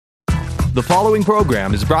The following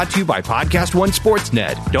program is brought to you by Podcast One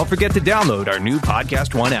Sportsnet. Don't forget to download our new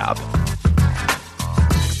Podcast One app.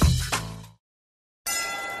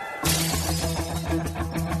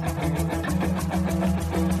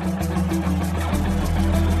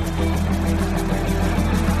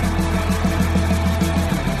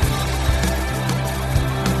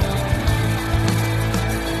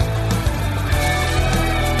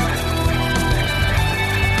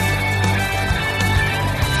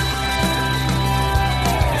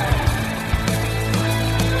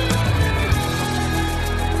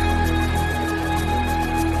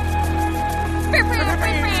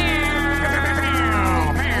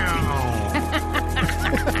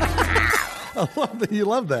 You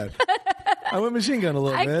love that. I went machine gun a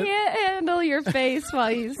little bit. I can't handle your face while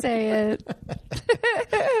you say it.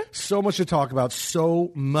 So much to talk about. Before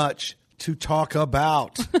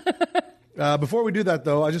we do that,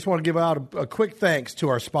 though, I just want to give out a quick thanks to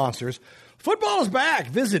our sponsors. Football is back.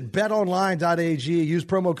 Visit betonline.ag. Use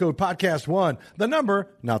promo code podcast1. The number,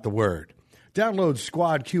 not the word. Download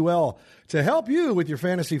Squad QL to help you with your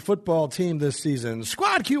fantasy football team this season.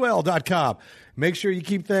 SquadQL.com. Make sure you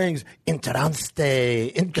keep things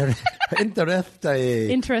interessante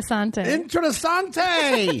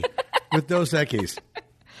with Dos Equis.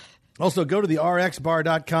 Also, go to the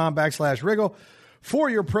rxbar.com/wriggle for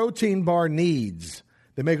your protein bar needs.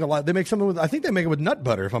 They make something with, I think they make it with nut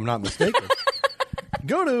butter, if I'm not mistaken.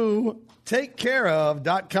 Go to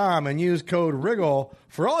takecareof.com and use code wriggle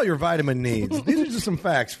for all your vitamin needs. These are just some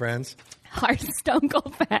facts, friends. Hard Stone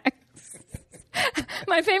Cold facts.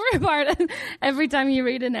 My favorite part, every time you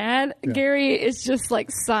read an ad, Gary is just like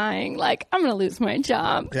sighing, like, I'm going to lose my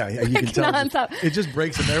job. Yeah, you can tell. It just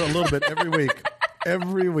breaks in there a little bit every week.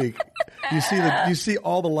 Every week. You see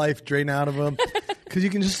all the life drain out of him because you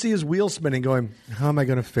can just see his wheels spinning going, how am I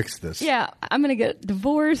going to fix this? Yeah, I'm going to get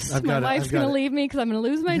divorced. My wife's going to leave me because I'm going to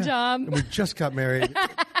lose my job. And we just got married.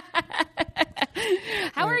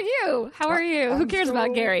 How are you? Who cares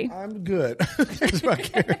about Gary? I'm good. Who cares about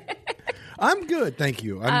Gary? I'm good, thank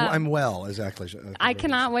you. I'm well, exactly. I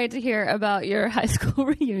cannot wait to hear about your high school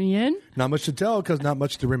reunion. Not much to tell because not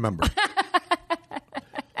much to remember.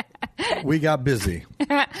 We got busy.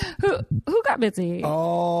 Who got busy?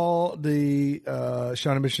 All the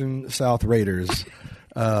Shawnee Mission South Raiders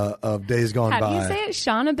of days gone by. How do you say it?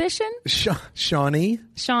 Shawnee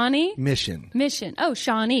Shawnee Mission. Oh,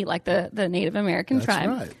 Shawnee, like the Native American tribe.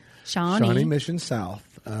 That's right. Shawnee Mission South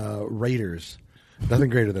Raiders.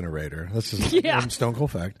 Nothing greater than a Raider. That's just Stone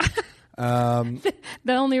Cold fact. The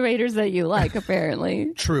only Raiders that you like,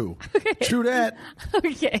 apparently. True. True that.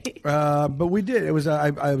 Okay. But we did. It was.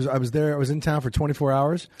 I was there. I was in town for 24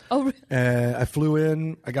 hours. Oh. I flew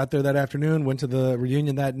in. I got there that afternoon. Went to the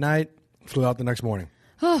reunion that night. Flew out the next morning.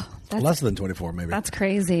 Oh, that's less than 24, maybe. That's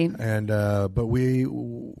crazy. And but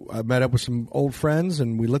I met up with some old friends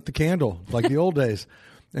and we lit the candle like the old days.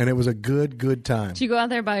 And it was a good time. Did you go out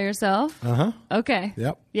there by yourself? Uh-huh. Okay.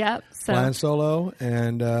 Yep. So flying solo,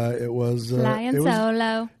 and it was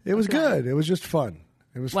solo. It was good. It was just fun.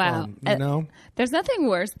 It was fun. You know, there's nothing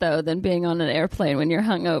worse though than being on an airplane when you're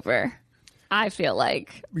hungover. I feel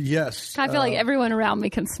like. Yes. I feel like everyone around me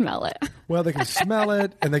can smell it. Well, they can smell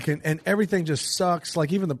it, and everything just sucks.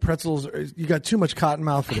 Like even the pretzels, you got too much cotton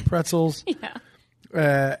mouth for the pretzels. Yeah.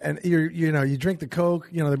 And you drink the Coke.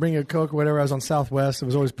 You know, they bring you a Coke or whatever. I was on Southwest. It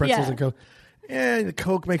was always pretzels and Coke. And the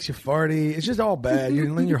Coke makes you farty. It's just all bad.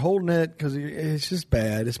 You're holding it because it's just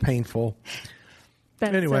bad. It's painful.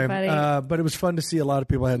 Anyway, so funny. But it was fun to see a lot of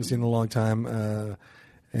people I hadn't seen in a long time,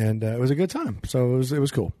 and it was a good time. So it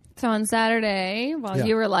was cool. So on Saturday, while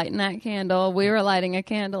you were lighting that candle, we were lighting a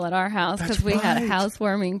candle at our house because we had a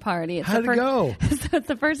housewarming party. How'd it go? So it's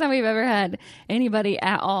the first time we've ever had anybody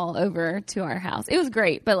at all over to our house. It was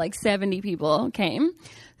great, but like 70 people came.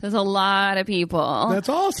 There's a lot of people. That's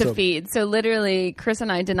awesome. To feed. So literally, Chris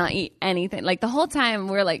and I did not eat anything. Like the whole time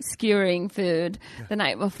we're like skewering food the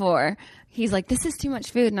night before. He's like, this is too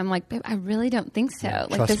much food. And I'm like, babe, I really don't think so. Yeah,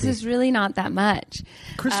 like, this is really not that much.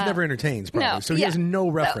 Chris never entertains, probably. No, so he has no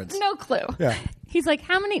reference. No clue. Yeah. He's like,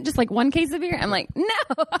 how many? Just like one case of beer? I'm like, no.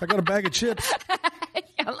 I got a bag of chips.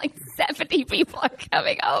 I'm like, 70 people are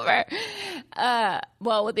coming over.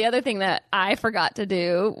 Well, the other thing that I forgot to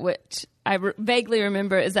do, which I vaguely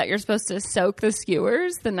remember, is that you're supposed to soak the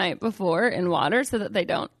skewers the night before in water so that they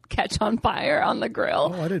don't catch on fire on the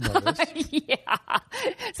grill. Oh, I didn't know this. Yeah.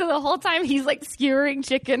 So the whole time he's like skewering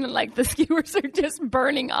chicken and like the skewers are just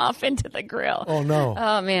burning off into the grill. Oh, no.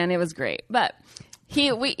 Oh, man, it was great. But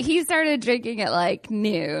He started drinking at like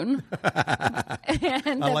noon,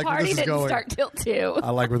 and the party didn't start till 2.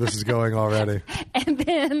 I like where this is going already. And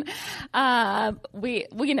then we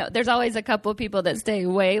there's always a couple of people that stay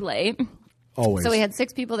way late. Always. So we had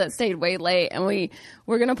 6 people that stayed way late, and we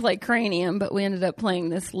were going to play Cranium, but we ended up playing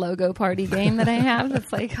this logo party game that I have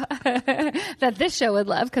that's like that this show would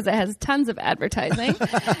love because it has tons of advertising.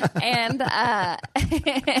 And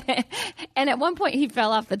and at one point he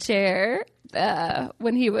fell off the chair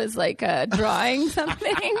when he was like drawing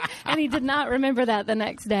something, and he did not remember that the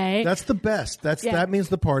next day. That's the best. That means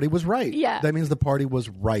the party was right. Yeah. That means the party was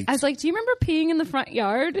right. I was like, "Do you remember peeing in the front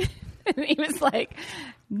yard?" And he was like,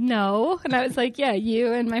 "No." And I was like, "Yeah,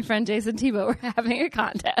 you and my friend Jason Tebow were having a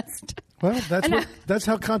contest." Well, that's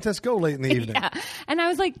how contests go late in the evening. Yeah. And I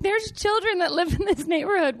was like, "There's children that live in this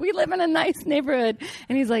neighborhood. We live in a nice neighborhood."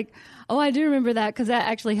 And he's like, "Oh, I do remember that because that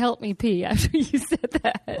actually helped me pee after you said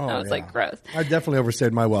that." And I was like, "Gross." I definitely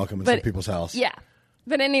overstayed my welcome in some people's house. Yeah.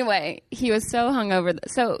 But anyway, he was so hungover.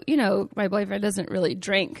 So, my boyfriend doesn't really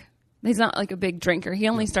drink. He's not like a big drinker. He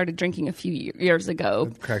only started drinking a few years ago.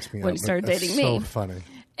 It cracks me when up. he started dating me. So funny.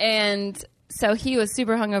 And so he was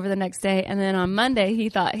super hungover the next day. And then on Monday, he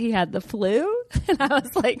thought he had the flu. And I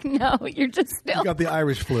was like, "No, you're just still." You got the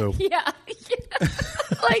Irish flu. Yeah.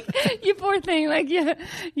 Like, you poor thing. Like,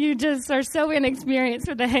 you just are so inexperienced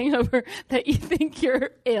with the hangover that you think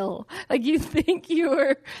you're ill. Like, you think you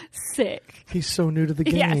were sick. He's so new to the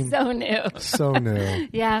game. Yeah, so new. So new.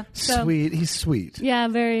 Yeah. Sweet. He's sweet. Yeah,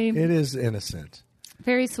 very. It is innocent.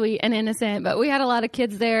 Very sweet and innocent, but we had a lot of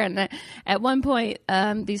kids there, and at one point,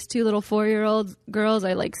 these 2 little 4-year-old girls,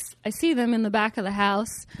 I see them in the back of the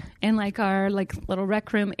house in like our like little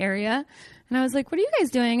rec room area, and I was like, "What are you guys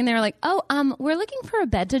doing?" And they were like, "Oh, we're looking for a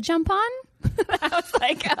bed to jump on." I was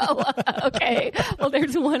like, "Oh, okay. Well,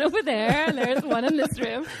 there's one over there, and there's one in this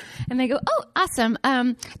room." And they go, "Oh, awesome.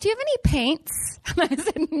 Do you have any paints?" And I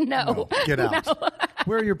said, "No. Get out. No."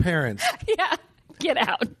 Where are your parents? Yeah, get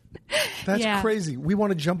out. That's crazy. We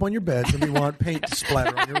want to jump on your beds and we want paint to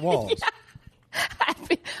splatter on your walls.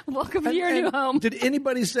 Yeah. Welcome to your new home. Did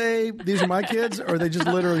anybody say these are my kids, or they just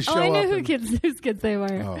literally show up? I knew whose kids they were.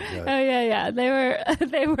 Oh, good. Oh yeah.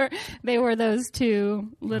 They were those 2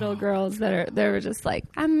 little girls they were just like,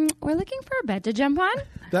 we're looking for a bed to jump on.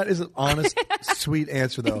 That is an honest, sweet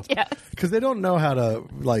answer though. Yes. Because they don't know how to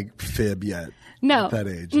like fib yet. No. At that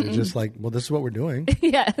age. They're just like, well, this is what we're doing.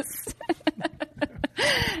 Yes.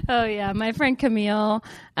 Oh yeah, my friend Camille.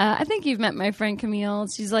 I think you've met my friend Camille.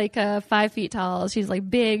 She's like 5 feet tall. She's like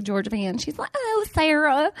big Georgia fan. She's like, "Oh,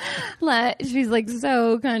 Sarah." She's like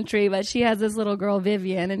so country, but she has this little girl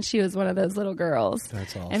Vivian, and she was one of those little girls.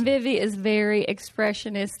 That's awesome. And Vivi is very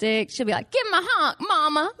expressionistic. She'll be like, "Give 'em a honk,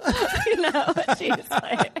 mama." She's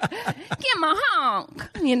like, "Give 'em a honk."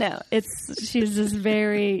 She's just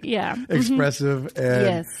very expressive and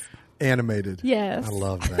yes. Animated. Yes. I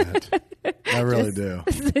love that. I really do.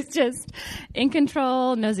 It's just in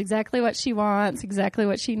control, knows exactly what she wants, exactly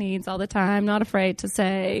what she needs all the time, not afraid to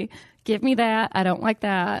say, "Give me that. I don't like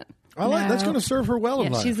that." That's going to serve her well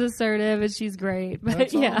in life. She's assertive and she's great. But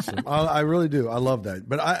That's awesome. I really do. I love that.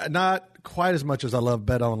 But not quite as much as I love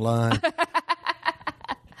BetOnline.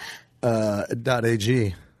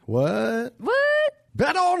 .ag. What?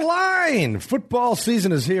 BetOnline! Football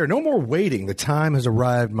season is here. No more waiting. The time has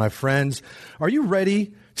arrived, my friends. Are you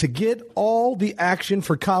ready to get all the action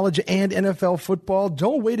for college and NFL football?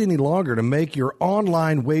 Don't wait any longer to make your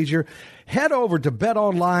online wager. Head over to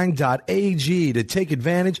betonline.ag to take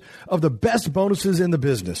advantage of the best bonuses in the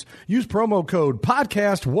business. Use promo code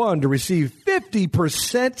PODCAST1 to receive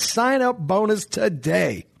 50% sign-up bonus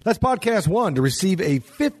today. That's PODCAST1 to receive a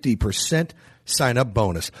 50% sign-up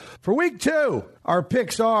bonus. For week 2, our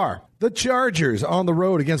picks are the Chargers on the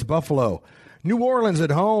road against Buffalo, New Orleans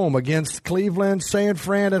at home against Cleveland, San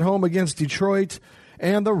Fran at home against Detroit,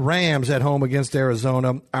 and the Rams at home against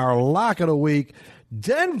Arizona. Our lock of the week,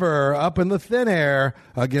 Denver up in the thin air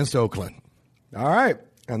against Oakland. All right.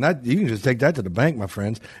 And that you can just take that to the bank, my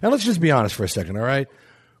friends. And let's just be honest for a second, all right?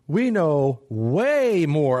 We know way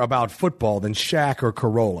more about football than Shaq or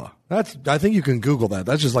Corolla. I think you can Google that.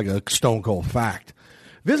 That's just like a stone cold fact.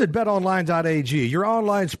 Visit betonline.ag, your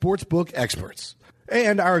online sportsbook experts.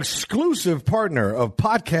 And our exclusive partner of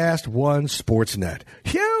Podcast One Sportsnet.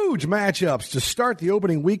 Huge matchups to start the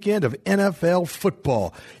opening weekend of NFL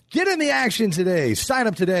football. Get in the action today. Sign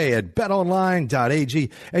up today at betonline.ag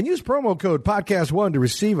and use promo code PODCAST1 to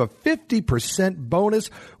receive a 50% bonus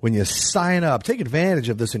when you sign up. Take advantage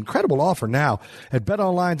of this incredible offer now at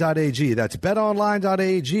betonline.ag. That's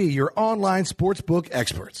betonline.ag, your online sportsbook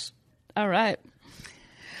experts. All right.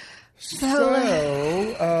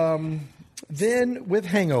 Then with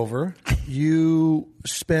hangover, you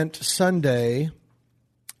spent Sunday.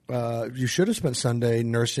 You should have spent Sunday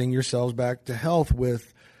nursing yourselves back to health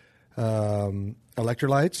with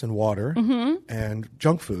electrolytes and water and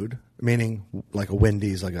junk food, meaning like a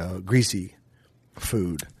Wendy's, like a greasy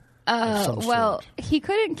food. Well, he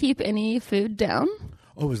couldn't keep any food down.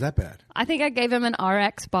 Oh, was that bad? I think I gave him an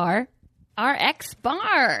RX bar. RX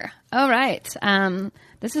bar. All right.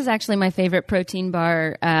 This is actually my favorite protein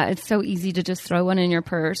bar. It's so easy to just throw one in your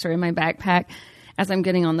purse or in my backpack as I'm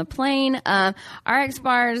getting on the plane. RX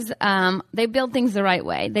bars, they build things the right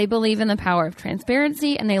way. They believe in the power of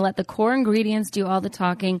transparency, and they let the core ingredients do all the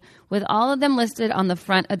talking, with all of them listed on the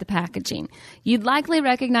front of the packaging. You'd likely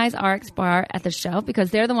recognize RX bar at the shelf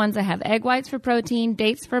because they're the ones that have egg whites for protein,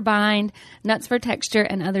 dates for bind, nuts for texture,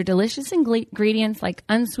 and other delicious ingredients like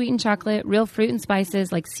unsweetened chocolate, real fruit and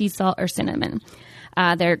spices like sea salt or cinnamon.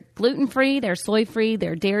 They're gluten-free, they're soy-free,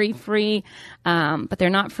 they're dairy-free, but they're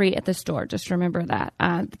not free at the store. Just remember that.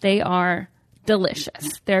 They are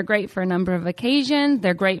delicious. They're great for a number of occasions.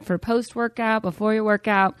 They're great for post-workout, before your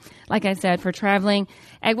workout. Like I said, for traveling,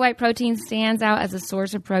 egg white protein stands out as a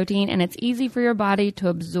source of protein, and it's easy for your body to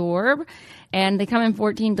absorb. And they come in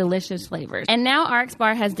 14 delicious flavors. And now RX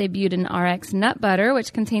Bar has debuted an RX Nut Butter,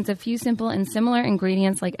 which contains a few simple and similar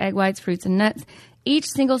ingredients like egg whites, fruits, and nuts. Each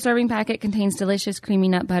single serving packet contains delicious creamy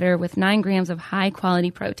nut butter with 9 grams of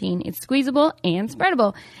high-quality protein. It's squeezable and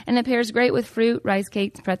spreadable, and it pairs great with fruit, rice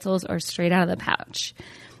cakes, pretzels, or straight out of the pouch.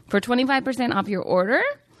 For 25% off your order,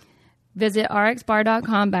 visit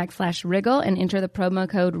rxbar.com/wriggle and enter the promo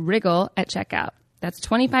code WRIGGLE at checkout. That's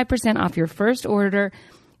 25% off your first order.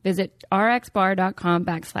 Visit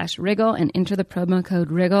rxbar.com/wriggle and enter the promo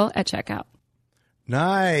code WRIGGLE at checkout.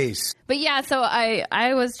 Nice. But yeah, so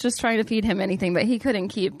I was just trying to feed him anything, but he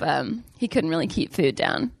couldn't really keep food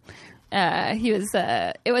down.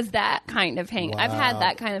 It was that kind of Wow. I've had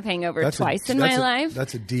that kind of hangover twice in my life.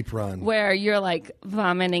 That's a deep run. Where you're like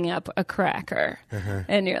vomiting up a cracker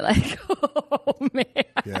and you're like, oh man.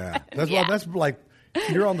 Yeah. That's like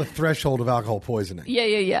you're on the threshold of alcohol poisoning.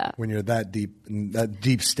 Yeah. When you're that deep in that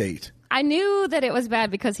deep state. I knew that it was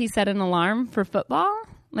bad because he set an alarm for football.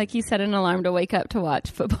 Like, he set an alarm to wake up to watch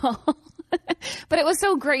football. But it was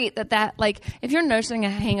so great that like, if you're nursing a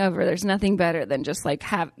hangover, there's nothing better than just, like,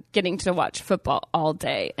 getting to watch football all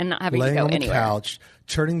day and not having to go anywhere. Laying on the couch,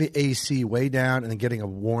 turning the AC way down, and then getting a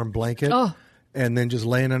warm blanket. Oh. And then just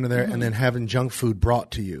laying under there and then having junk food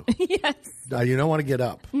brought to you. Yes. You don't want to get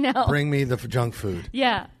up. No. Bring me the junk food.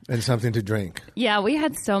 Yeah. And something to drink. Yeah, we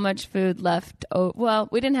had so much food left. Well,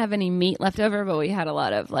 we didn't have any meat left over, but we had a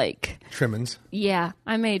lot of, like... Trimmings. Yeah.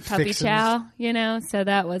 I made puppy Fixins. chow, so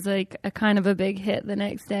that was, like, a kind of a big hit the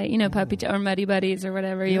next day. Puppy chow or Muddy Buddies or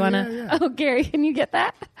whatever you want to... Yeah. Oh, Gary, can you get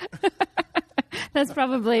that? That's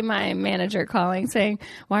probably my manager calling saying,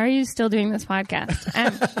 why are you still doing this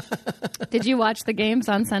podcast? Did you watch the games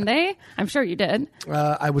on Sunday? I'm sure you did.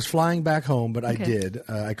 I was flying back home, but I did.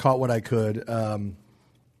 I caught what I could.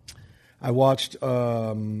 I watched,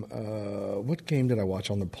 what game did I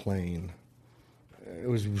watch on the plane? It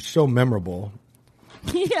was so memorable.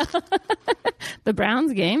 Yeah. The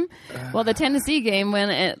Browns game. Well, the Tennessee game, when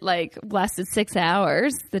it lasted 6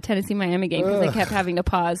 hours, the Tennessee-Miami game, because they kept having to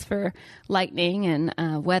pause for lightning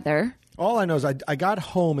and weather. All I know is I got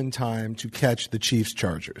home in time to catch the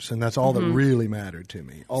Chiefs-Chargers, and that's all that really mattered to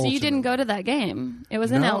me. So you didn't go to that game? It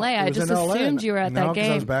was in L.A. I just assumed you were at that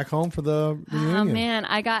game. I was back home for the reunion. Oh, man.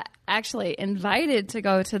 I got actually invited to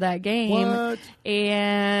go to that game. What?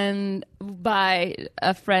 And by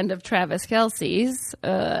a friend of Travis Kelce's,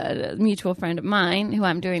 a mutual friend of mine, who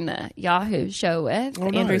I'm doing the Yahoo show with,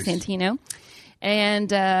 Andrew Santino.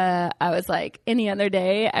 And I was like, any other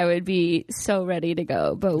day, I would be so ready to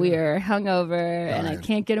go. But we are hungover, and I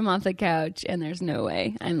can't get him off the couch, and there's no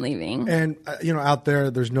way I'm leaving. And, out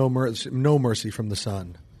there's no mercy from the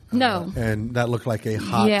sun. No. And that looked like a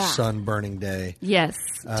hot, sun-burning day. Yes,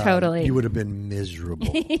 totally. You would have been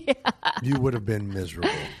miserable. You would have been miserable.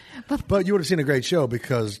 But you would have seen a great show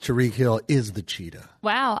because Tyreek Hill is the cheetah.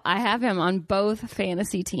 Wow, I have him on both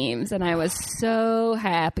fantasy teams, and I was so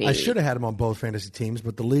happy. I should have had him on both fantasy teams,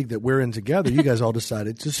 but the league that we're in together, you guys all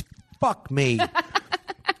decided to fuck me.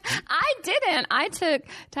 I didn't. I took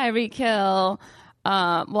Tyreek Hill.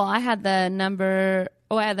 I had the number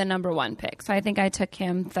 1 pick, so I think I took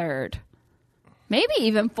him third. Maybe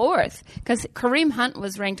even fourth, because Kareem Hunt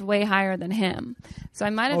was ranked way higher than him. So I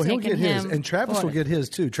might have taken him. He'll get his, and Travis fourth. will get his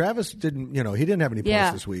too. Travis didn't, he didn't have any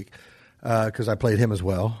points this week because I played him as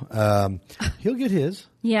well. He'll get his.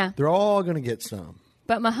 Yeah. They're all going to get some.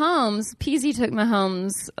 But Mahomes, Peasy took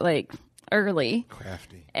Mahomes early.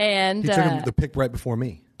 Crafty. And he took him the pick right before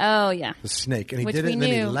me. Oh, yeah. The snake. And he Which did it, we and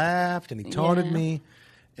then he knew. laughed, and he taunted Yeah. me.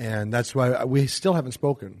 And that's why we still haven't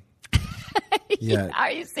spoken yet.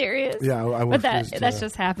 Are you serious? Yeah, I But refuse that's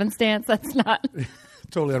just happenstance. That's not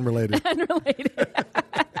totally unrelated. unrelated.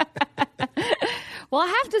 Well, I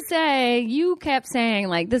have to say, you kept saying,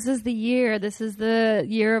 like, this is the year of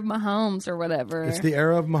Mahomes or whatever. It's the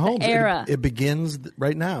era of Mahomes. The era. It begins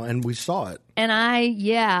right now, and we saw it. And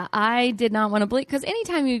I did not want to believe, because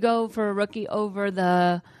anytime you go for a rookie over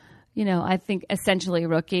the, I think essentially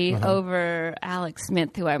rookie over Alex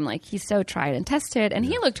Smith, who I'm like, he's so tried and tested, and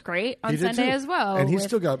he looked great on He did Sunday too. as well. And he's with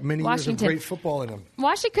still got many years Washington. of great football in him.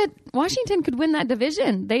 Washington could win that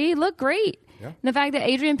division. They look great. Yeah. And the fact that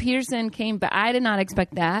Adrian Peterson came, but I did not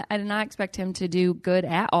expect that. I did not expect him to do good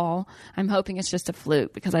at all. I'm hoping it's just a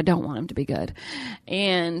fluke because I don't want him to be good.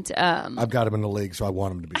 And I've got him in the league, so I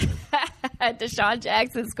want him to be good. Deshaun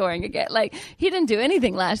Jackson scoring again. Like, he didn't do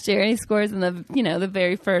anything last year. He scores in the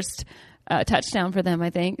very first touchdown for them,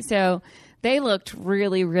 I think. So they looked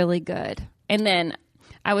really, really good. And then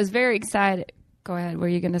I was very excited. Go ahead. Were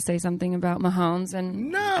you going to say something about Mahomes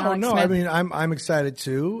and Alex No. Smith? I mean, I'm excited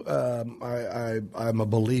too. I'm a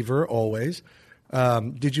believer always.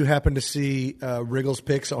 Did you happen to see Wriggle's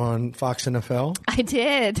picks on Fox NFL? I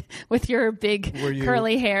did, with your big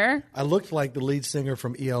curly hair. I looked like the lead singer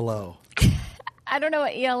from ELO. I don't know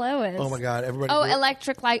what ELO is. Oh my God! Everybody. Oh,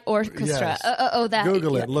 Electric Light Orchestra. Yes. That.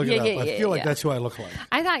 Google it. Look it up. Yeah, I feel like that's who I look like.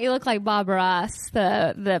 I thought you looked like Bob Ross,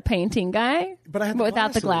 the painting guy, But I had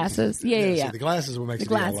without the glasses. Yeah. See, the glasses will make The it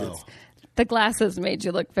glasses. ELO. The glasses made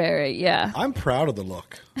you look very, I'm proud of the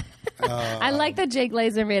look. I like that Jake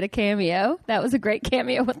Glazer made a cameo. That was a great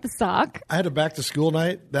cameo with the sock. I had a back to school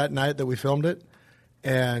night that night that we filmed it,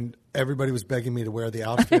 and everybody was begging me to wear the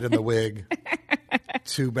outfit and the wig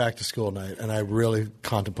to back to school night, and I really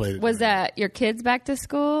contemplated. Was that your kids back to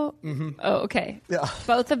school? Mm-hmm. Oh, okay. Yeah.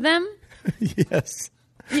 Both of them? Yes.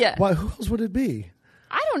 Yeah. Why? Who else would it be?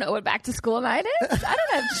 I don't know what back to school night is. I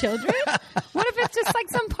don't have children. What if it's just like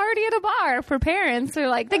some party at a bar for parents who are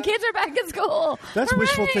like, the kids are back at schock. That's Hooray!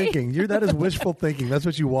 wishful thinking. That is wishful thinking. That's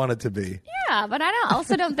what you want it to be. Yeah, but I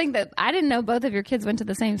also don't think that I didn't know both of your kids went to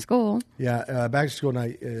the same school. Yeah, back to school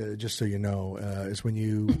night, just so you know, is when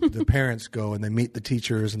the parents go and they meet the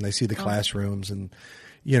teachers and they see the classrooms, and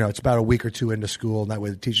it's about a week or two into school, and that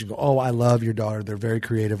way the teachers go, "Oh, I love your daughter. They're very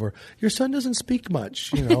creative," or "Your son doesn't speak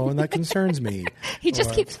much, and that concerns me." He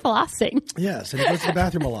just keeps flossing. Yes, and he goes to the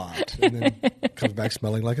bathroom a lot, and then comes back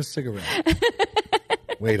smelling like a cigarette.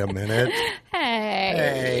 Wait a minute.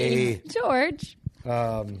 Hey. George.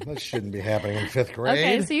 That shouldn't be happening in fifth grade.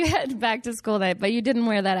 Okay, so you had back to school night, but you didn't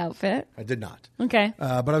wear that outfit. I did not. Okay.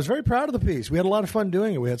 But I was very proud of the piece. We had a lot of fun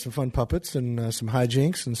doing it. We had some fun puppets and some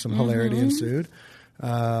hijinks, and some hilarity ensued.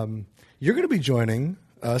 You're going to be joining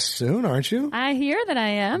us soon, aren't you? I hear that I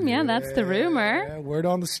am. Yeah, that's the rumor. Yeah, word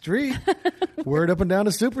on the street. Word up and down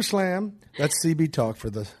to Super Slam. That's CB talk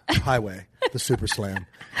for the highway, the Super Slam.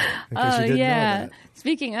 In case you didn't know that.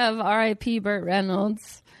 Speaking of R.I.P. Burt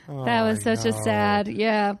Reynolds, that was such a sad,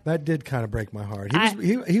 That did kind of break my heart.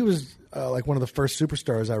 He was like one of the first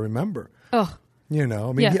superstars I remember. Oh.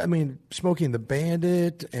 Smokey and the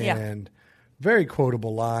Bandit and very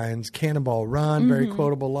quotable lines. Cannonball Run, very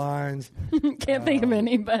quotable lines. Can't think of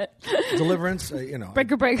any, but Deliverance,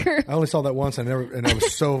 Breaker. I only saw that once, and I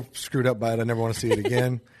was so screwed up by it. I never want to see it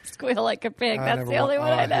again. Squeal like a pig. That's the only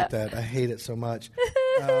one I know. I hate that. I hate it so much.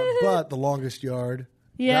 But The Longest Yard.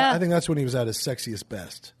 Yeah. I think that's when he was at his sexiest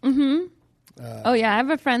best. Mm-hmm. I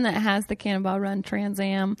have a friend that has the Cannonball Run Trans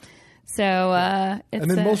Am. So it's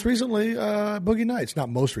and then most recently, Boogie Nights. Not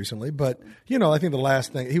most recently, but I think the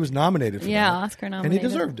last thing he was nominated for. Yeah, that, Oscar nominated,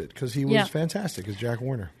 and he deserved it because he was fantastic as Jack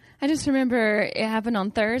Warner. I just remember it happened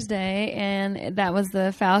on Thursday, and that was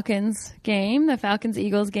the Falcons game, the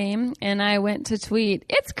Falcons-Eagles game, and I went to tweet,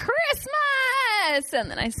 "It's Christmas!"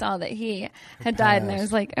 And then I saw that he had died, and I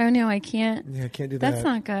was like, "Oh no, I can't. Yeah, I can't do that. That's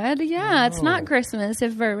not good. Yeah, It's not Christmas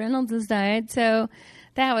if Burt Reynolds has died." So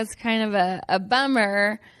that was kind of a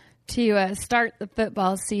bummer to start the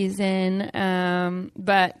football season,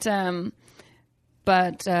 but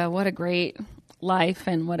what a great life,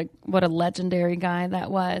 and what a legendary guy that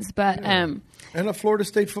was. But and a Florida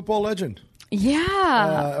State football legend.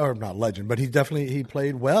 Yeah, or not legend, but he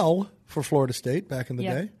played well for Florida State back in the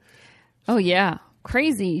day. Oh yeah,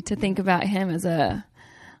 crazy to think about him as an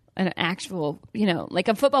actual, like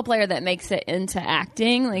a football player that makes it into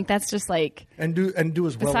acting. Like that's just like and do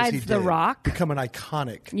as well as he did. Besides The Rock, become an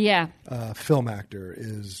iconic film actor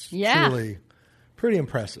is truly pretty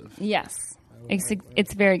impressive. Yes,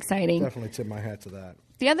 it's very exciting. Definitely tip my hat to that.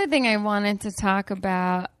 The other thing I wanted to talk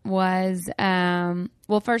about was,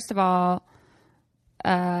 first of all,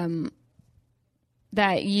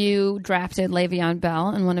 that you drafted Le'Veon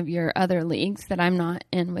Bell in one of your other leagues that I'm not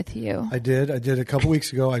in with you. I did a couple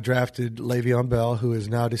weeks ago. I drafted Le'Veon Bell, who has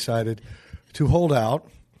now decided to hold out.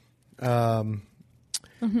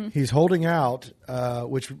 He's holding out,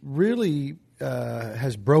 which really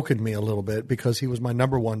has broken me a little bit because he was my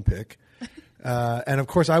number one pick. And, of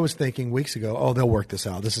course, I was thinking weeks ago, oh, they'll work this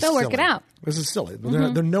out. They'll work it out. This is silly.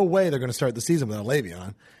 There's no way they're going to start the season without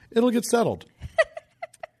Le'Veon. It'll get settled.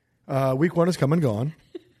 Week 1 is come and gone.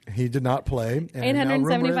 He did not play.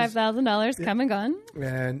 $875,000 come and gone.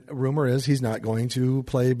 And rumor is he's not going to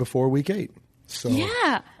play before week 8. So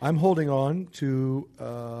I'm holding on to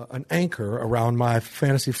an anchor around my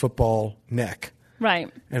fantasy football neck.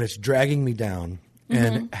 Right. And it's dragging me down.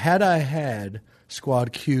 And had I had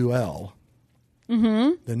Squad QL,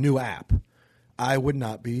 the new app, I would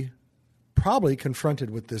not be probably confronted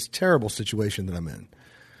with this terrible situation that I'm in.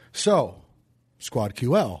 So, Squad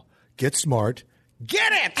QL, get smart,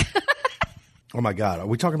 get it! Oh my God, are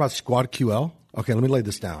we talking about Squad QL? Okay, let me lay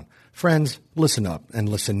this down. Friends, listen up and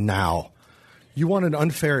listen now. You want an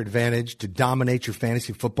unfair advantage to dominate your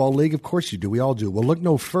fantasy football league? Of course you do. We all do. Well, look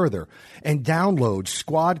no further and download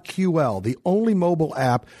Squad QL, the only mobile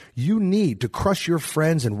app you need to crush your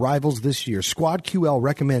friends and rivals this year. Squad QL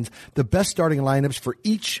recommends the best starting lineups for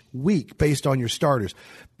each week based on your starters,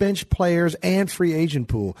 bench players, and free agent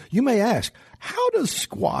pool. You may ask, how does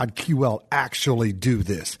Squad QL actually do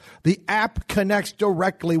this? The app connects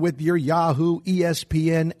directly with your Yahoo,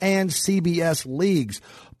 ESPN, and CBS leagues,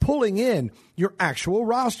 pulling in your actual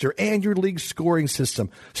roster and your league scoring system.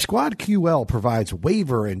 Squad QL provides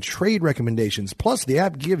waiver and trade recommendations, plus the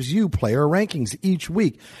app gives you player rankings each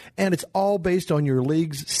week, and it's all based on your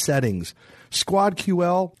league's settings. Squad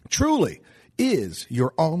QL truly is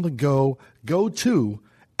your on-the-go, go-to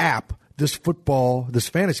app this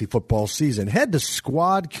fantasy football season. Head to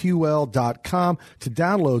squadql.com to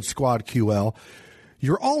download Squad QL,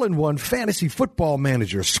 your all-in-one fantasy football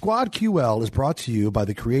manager. Squad QL is brought to you by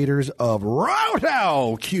the creators of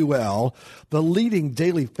Roto QL, the leading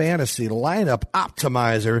daily fantasy lineup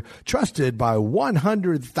optimizer trusted by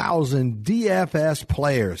 100,000 DFS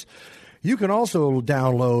players. You can also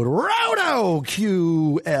download Roto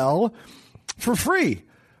QL for free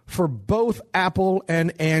for both Apple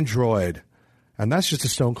and Android. And that's just a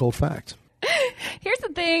stone cold fact. Here's the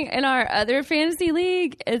thing, in our other fantasy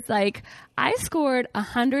league, it's like I scored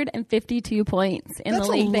 152 points in the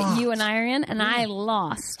league that you and I are in, and I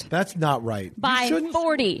lost. That's not right. By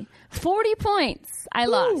 40. 40 points I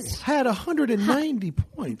lost. Had 190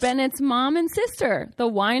 points. Bennett's mom and sister, the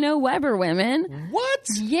Wino Weber women. What?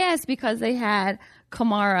 Yes, because they had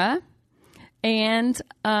Kamara and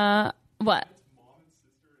what?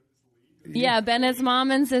 Yeah, Bennett's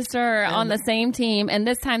mom and sister are on the same team, and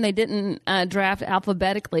this time they didn't draft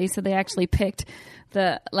alphabetically, so they actually picked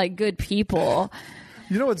the good people.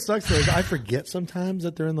 You know what sucks though is I forget sometimes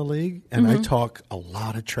that they're in the league, and I talk a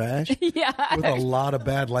lot of trash with a lot of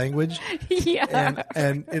bad language. Yeah,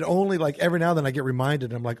 and it only every now and then I get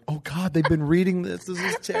reminded. And I'm like, oh God, they've been reading this. This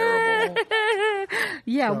is terrible.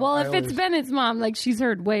 Yeah, so well, if it's Bennett's mom, she's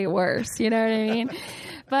heard way worse. You know what I mean?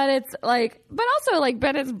 But it's but also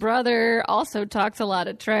Bennett's brother also talks a lot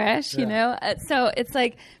of trash, you know? So it's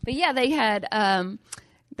but yeah, they had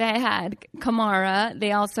Kamara.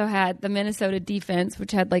 They also had the Minnesota defense,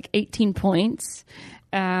 which had 18 points.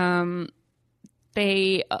 God,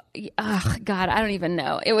 I don't even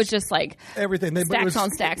know. It was just everything. Stacks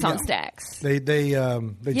on stacks on stacks. They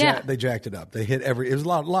jacked it up. They hit it was a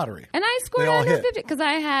lottery. And I scored 150 because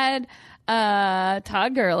I had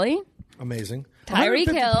Todd Gurley. Amazing.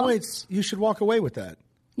 Tyreek Hill. Points, you should walk away with that.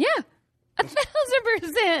 Yeah.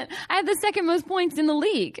 1,000%. I had the second most points in the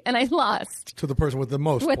league, and I lost. To the person with the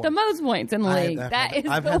most points. With the most points in the league. That is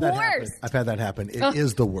the worst. I've had that happen. It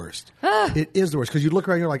is the worst. It is the worst. Because you look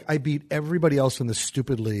around, you're like, I beat everybody else in this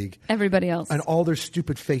stupid league. Everybody else. And all their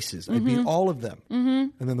stupid faces. I beat all of them.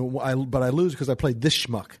 And then but I lose because I played this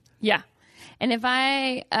schmuck. Yeah. And if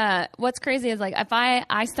what's crazy is if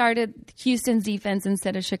I started Houston's defense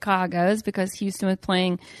instead of Chicago's because Houston was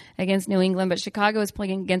playing against New England, but Chicago was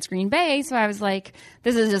playing against Green Bay. So I was like,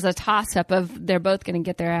 this is just a toss up of they're both going to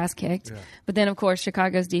get their ass kicked. Yeah. But then of course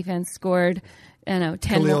Chicago's defense scored, 10.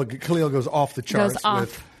 Khalil goes off the charts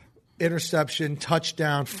with interception,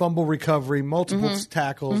 touchdown, fumble recovery, multiple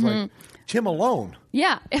tackles, Tim alone.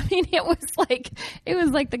 Yeah, I mean it was like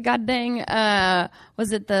the goddamn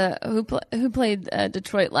was it who played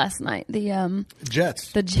Detroit last night? The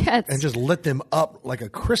Jets. The Jets. And just lit them up like a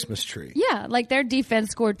Christmas tree. Yeah, their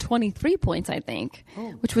defense scored 23 points, I think,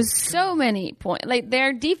 which was so many points.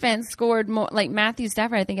 Their defense scored more. Matthew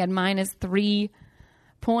Stafford, I think, had -3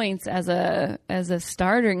 points as a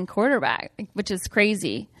starting quarterback, which is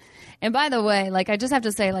crazy. And by the way, like, I just have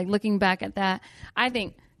to say, like, looking back at that, I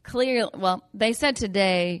think they said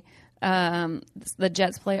today, the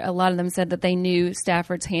Jets player, a lot of them said that they knew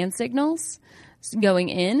Stafford's hand signals going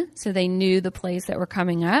in, so they knew the plays that were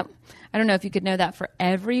coming up. I don't know if you could know that for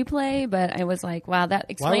every play, but I was like, wow, that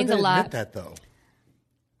explains a lot. Why would they admit that, though?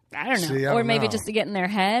 I don't know. Or maybe just to get in their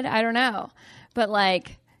head. I don't know. But,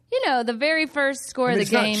 like, you know, the very first score of the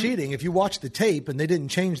game. It's not cheating. If you watch the tape and they didn't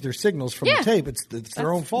change their signals from the tape, it's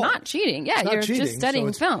their own fault. Not cheating. Yeah, you're cheating, just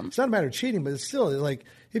studying film. It's not a matter of cheating, but it's still like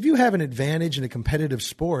if you have an advantage in a competitive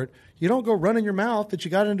sport, you don't go running your mouth that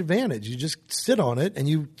you got an advantage. You just sit on it and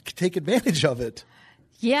you take advantage of it.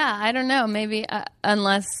 Yeah, I don't know. Maybe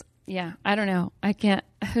unless. Yeah, I don't know. I can't.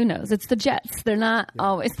 Who knows? It's the Jets. They're not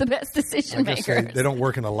always the best decision makers. They don't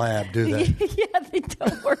work in a lab, do they? Yeah, they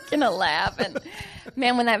don't work in a lab. And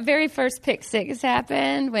man, when that very first pick six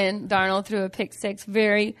happened, when Darnold threw a pick six,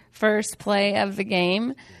 very first play of the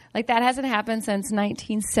game, like that hasn't happened since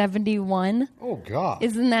 1971. Oh God!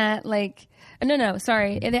 Isn't that like? No,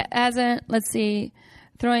 sorry, it hasn't. Let's see,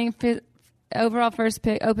 throwing overall first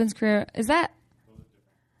pick opens career. Is that?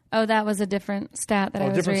 Oh, that was a different stat that I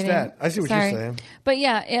was reading. Stat. I see what you're saying. But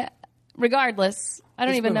yeah, regardless, I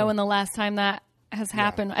don't even know when the last time that has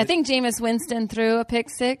happened. I think Jameis Winston threw a pick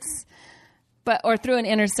six, or threw an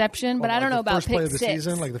interception, but I don't know about pick six.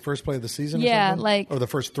 Like the first play of the season? Yeah, or the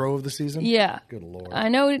first throw of the season? Yeah. Good Lord. I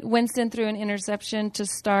know Winston threw an interception to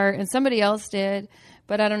start, and somebody else did,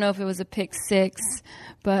 but I don't know if it was a pick six.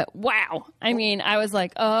 But wow. I mean, I was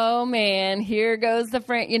like, oh man, here goes the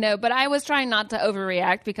but I was trying not to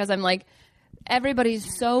overreact because I'm like,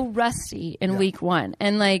 everybody's so rusty in week one.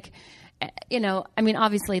 And like, I mean,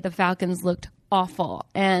 obviously the Falcons looked awful.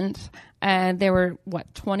 And there were,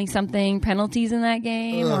 20-something penalties in that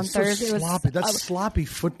game on Thursday. So sloppy. That's sloppy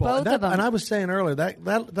football. Both of them. And I was saying earlier,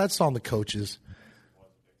 that's on the coaches.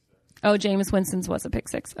 Oh, Jameis Winston's was a pick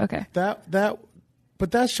six. Okay. But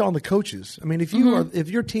that's on the coaches. I mean, if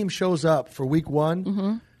your team shows up for week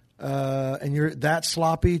one and you're that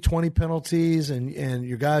sloppy, 20 penalties, and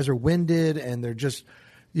your guys are winded, and they're just,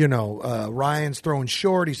 Ryan's throwing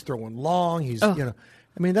short, he's throwing long,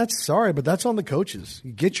 I mean, that's on the coaches.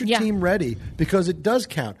 You get your team ready because it does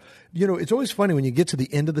count. It's always funny when you get to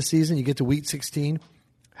the end of the season, you get to week 16,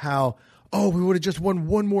 how, we would have just won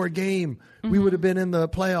one more game, we would have been in the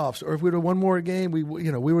playoffs, or if we would have won more game, we would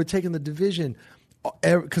have taken the division.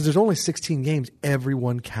 Because there's only 16 games,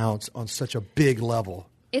 everyone counts on such a big level.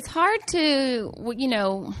 It's hard to, with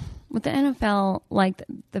the NFL, like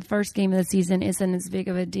the first game of the season isn't as big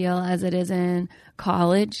of a deal as it is in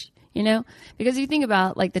college, because you think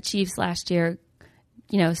about like the Chiefs last year,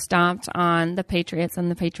 stomped on the Patriots,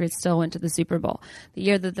 and the Patriots still went to the Super Bowl. The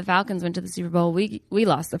year that the Falcons went to the Super Bowl, we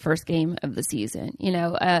lost the first game of the season.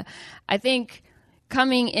 I think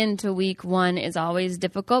coming into week one is always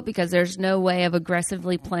difficult because there's no way of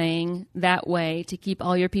aggressively playing that way to keep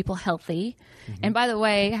all your people healthy. Mm-hmm. And by the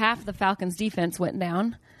way, half the Falcons defense went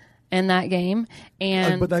down in that game.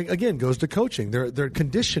 And but that, again, goes to coaching. Their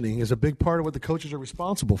conditioning is a big part of what the coaches are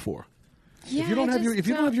responsible for. Yeah, if you don't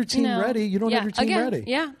have your team ready, you don't have your team ready.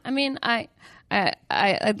 Yeah. I mean,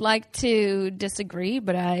 I'd like to disagree,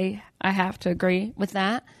 but I have to agree with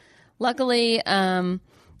that. Luckily,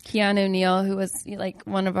 Keanu Neal, who was like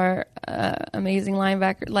one of our amazing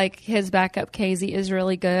linebackers, like his backup Casey is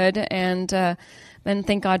really good, and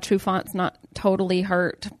thank God Trufant's not totally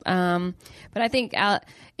hurt. But I think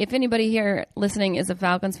if anybody here listening is a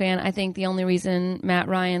Falcons fan, I think the only reason Matt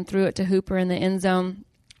Ryan threw it to Hooper in the end zone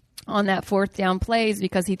on that fourth down play is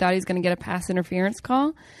because he thought he was going to get a pass interference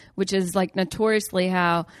call, which is like notoriously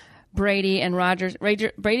how Brady and Rodgers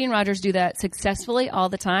do that successfully all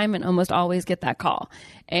the time and almost always get that call.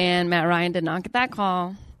 And Matt Ryan did not get that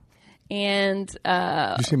call. And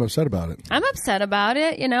you seem upset about it. I'm upset about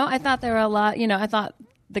it. I thought there were a lot. I thought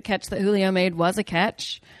the catch that Julio made was a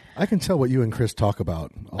catch. I can tell what you and Chris talk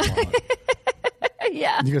about a lot.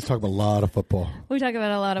 Yeah, you guys talk about a lot of football. We talk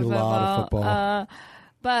about a lot of football.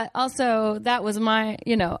 But also, that was my,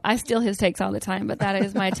 I steal his takes all the time, but that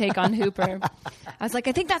is my take on Hooper. I was like,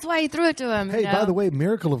 I think that's why he threw it to him. Hey, by the way,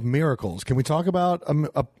 miracle of miracles. Can we talk about, I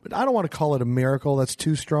don't want to call it a miracle. That's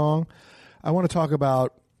too strong. I want to talk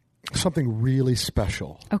about something really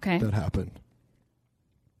special that happened.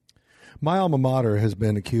 My alma mater has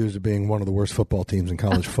been accused of being one of the worst football teams in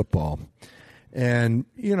college football. And,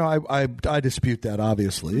 I dispute that,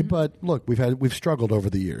 obviously. Mm-hmm. But look, we've struggled over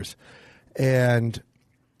the years. And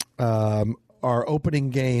our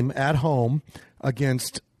opening game at home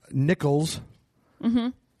against Nichols,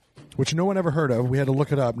 which which no one ever heard of. We had to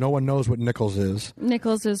look it up. No one knows what nickels is.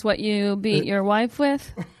 Nickels is what you beat your wife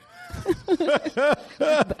with?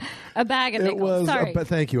 A bag of nickels. Sorry.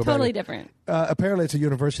 Thank you. Totally different. Apparently, it's a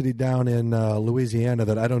university down in Louisiana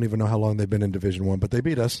that I don't even know how long they've been in Division I, but they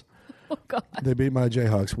beat us. Oh, God. They beat my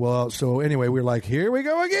Jayhawks. Well, so anyway, we're like, here we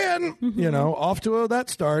go again. Off to that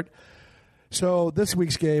start. So this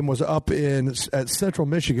week's game was up at Central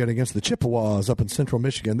Michigan against the Chippewas up in Central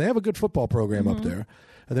Michigan. They have a good football program up there.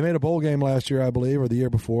 And they made a bowl game last year, I believe, or the year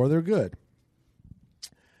before. They're good.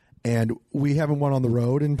 And we haven't won on the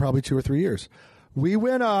road in probably 2 or 3 years. We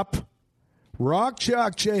went up, Rock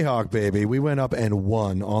Chalk Jayhawk, baby. We went up and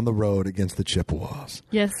won on the road against the Chippewas.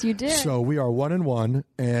 Yes, you did. So we are 1-1,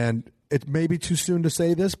 and it may be too soon to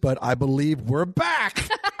say this, but I believe we're back.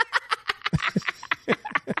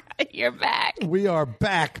 You're back. We are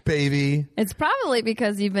back, baby. It's probably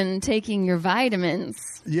because you've been taking your vitamins.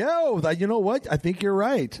 Yo, you know what? I think you're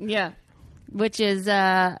right. Yeah. Which is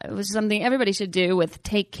something everybody should do with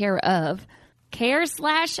Take Care Of.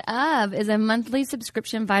 Care/of is a monthly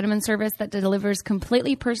subscription vitamin service that delivers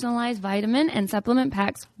completely personalized vitamin and supplement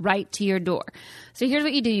packs right to your door. So here's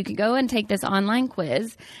what you do. You can go and take this online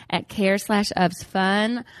quiz at Care/of's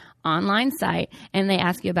fun online site, and they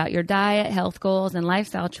ask you about your diet, health goals, and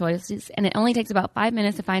lifestyle choices, and it only takes about 5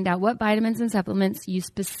 minutes to find out what vitamins and supplements you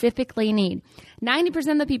specifically need.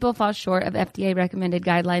 90% of the people fall short of FDA-recommended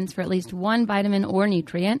guidelines for at least one vitamin or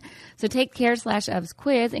nutrient, so take Care/of's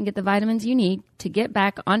quiz and get the vitamins you need to get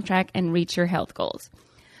back on track and reach your health goals.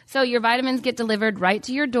 So your vitamins get delivered right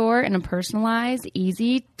to your door in a personalized,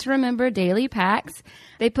 easy-to-remember daily packs.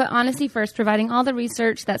 They put honesty first, providing all the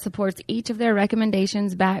research that supports each of their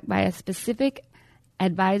recommendations backed by a specific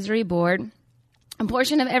advisory board. A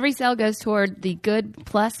portion of every sale goes toward the Good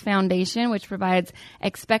Plus Foundation, which provides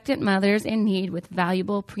expectant mothers in need with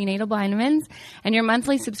valuable prenatal vitamins. And your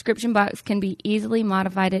monthly subscription box can be easily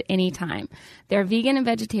modified at any time. They're vegan and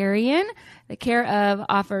vegetarian. The Care Of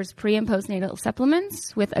offers pre- and postnatal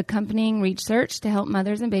supplements with accompanying research to help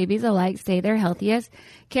mothers and babies alike stay their healthiest.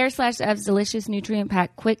 Care/of's delicious nutrient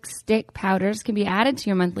pack quick stick powders can be added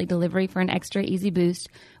to your monthly delivery for an extra easy boost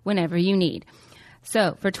whenever you need.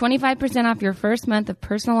 So, for 25% off your first month of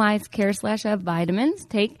personalized Care/of vitamins,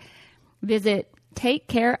 visit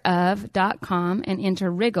takecareof.com and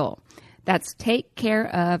enter WRIGGLE. That's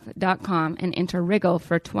takecareof.com and enter WRIGGLE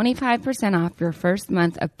for 25% off your first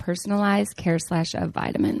month of personalized Care/of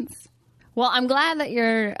vitamins. Well, I'm glad that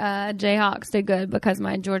your Jayhawks did good because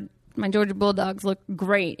my Georgia Bulldogs looked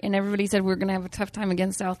great, and everybody said we were going to have a tough time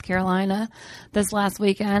against South Carolina this last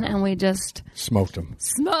weekend, and we just smoked them.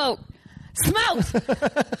 Smoked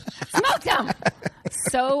them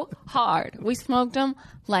so hard. We smoked them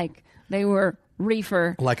like they were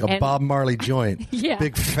reefer. Like a Bob Marley joint. Yeah.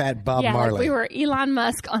 Big fat Bob Marley. Like we were Elon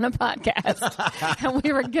Musk on a podcast. And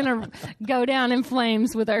we were going to go down in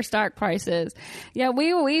flames with our stock prices. Yeah,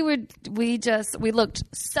 we looked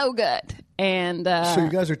so good. And so you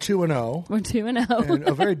guys are 2-0. We're 2-0. And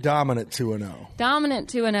a very dominant 2-0. Dominant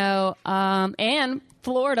 2-0. And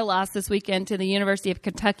Florida lost this weekend to the University of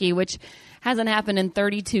Kentucky, which hasn't happened in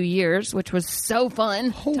 32 years, which was so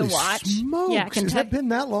fun to watch. Smokes. Yeah, Has that been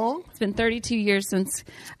that long? It's been 32 years since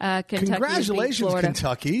Kentucky Congratulations, beat Florida.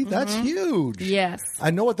 Kentucky. That's huge. Yes. I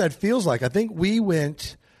know what that feels like. I think we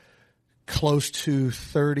went close to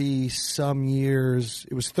 30-some years.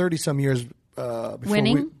 It was 30-some years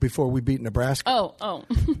before we beat Nebraska. Oh.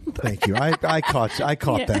 Thank you. I caught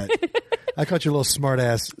that. I caught your little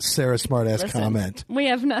Sarah smartass comment. We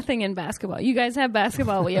have nothing in basketball. You guys have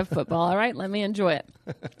basketball. We have football. All right, let me enjoy it.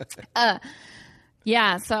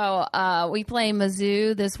 So we play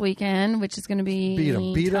Mizzou this weekend, which is going to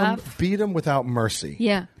be tough. Beat them without mercy.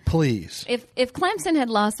 Yeah, please. If Clemson had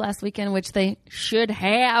lost last weekend, which they should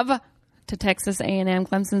have, to Texas A&M,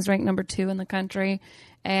 Clemson's ranked number 2 in the country,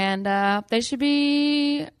 and they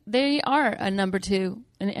are a number 2.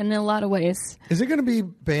 In a lot of ways. Is it going to be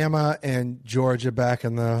Bama and Georgia back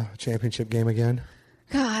in the championship game again?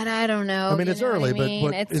 God, I don't know. I mean, it's early, but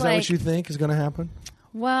is that what you think is going to happen?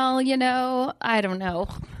 Well, I don't know.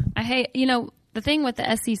 I hate, the thing with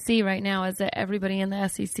the SEC right now is that everybody in the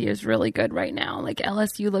SEC is really good right now. Like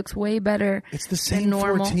LSU looks way better. It's the same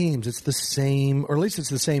 4 teams. It's the same, or at least it's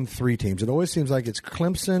the same 3 teams. It always seems like it's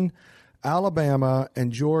Clemson, Alabama,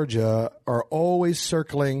 and Georgia are always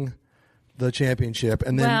circling the championship,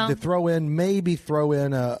 and then to throw in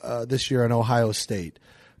this year an Ohio State,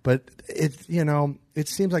 but it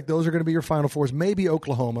seems like those are going to be your Final Fours. Maybe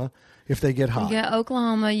Oklahoma if they get hot. You got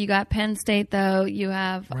Oklahoma, you got Penn State though. You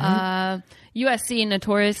have USC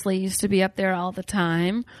notoriously used to be up there all the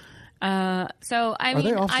time. So I Are mean,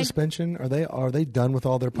 they off suspension? Are they done with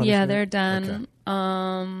all their punishment? Yeah, they're done.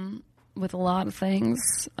 Okay. With a lot of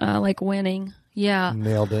things, like winning. Yeah,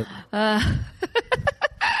 nailed it.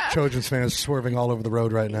 Trojans fans swerving all over the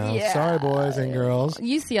road right now. Yeah. Sorry, boys and girls.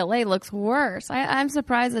 UCLA looks worse. I'm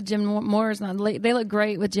surprised that Jim Moore's not. They look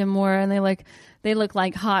great with Jim Moore, and they look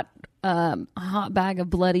like hot bag of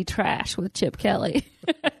bloody trash with Chip Kelly.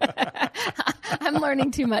 I'm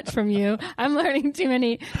learning too much from you. I'm learning too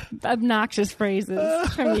many obnoxious phrases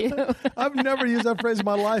from you. I've never used that phrase in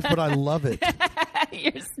my life, but I love it.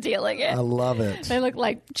 You're stealing it. I love it. They look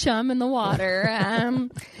like chum in the water.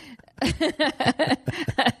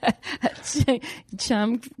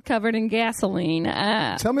 Chum covered in gasoline.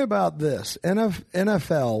 Tell me about this.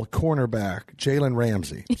 NFL cornerback Jalen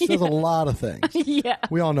Ramsey says a lot of things. Yeah.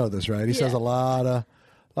 We all know this, right? He says a lot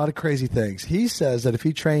of crazy things. He says that if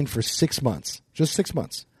he trained for 6 months, just 6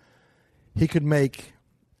 months, he could make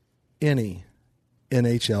any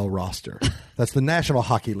NHL roster. That's the National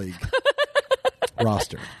Hockey League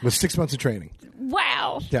roster with 6 months of training.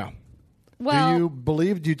 Wow. Yeah. Well,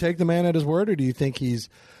 do you take the man at his word, or do you think he's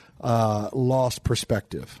lost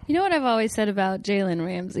perspective? You know what I've always said about Jalen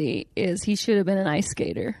Ramsey is he should have been an ice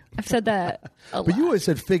skater. I've said that a lot. But you always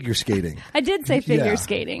said figure skating. I did say figure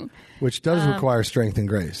skating. Which does require strength and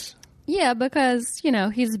grace. Yeah, because,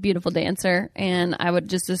 he's a beautiful dancer, and I would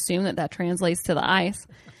just assume that translates to the ice.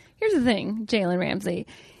 Here's the thing, Jalen Ramsey.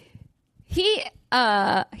 He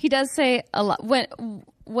does say a lot.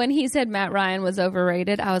 When he said Matt Ryan was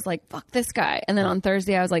overrated, I was like, fuck this guy. And then on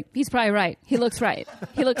Thursday, I was like, he's probably right. He looks right.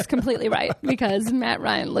 He looks completely right, because Matt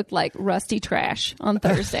Ryan looked like rusty trash on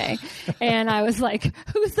Thursday. And I was like,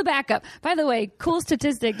 who's the backup? By the way, cool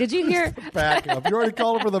statistic. Did you hear? Backup. You already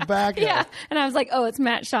called him for the backup. Yeah. And I was like, oh, it's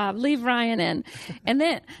Matt Schaub. Leave Ryan in. And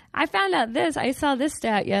then I found out I saw this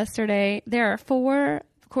stat yesterday. There are 4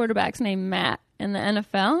 quarterbacks named Matt in the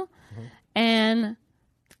NFL.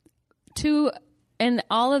 And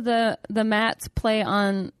all of the Matts play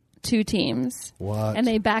on 2 teams. What? And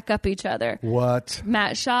they back up each other. What?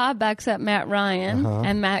 Matt Shaw backs up Matt Ryan,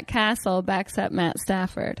 and Matt Castle backs up Matt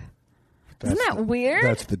Stafford. Isn't that weird?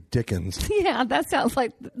 That's the Dickens. Yeah, that sounds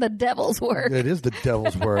like the devil's work. It is the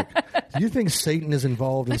devil's work. Do you think Satan is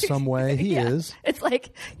involved in some way? He is. It's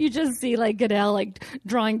like you just see like Goodell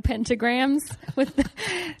drawing pentagrams with.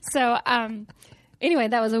 So anyway,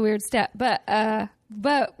 that was a weird step,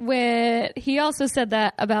 But when he also said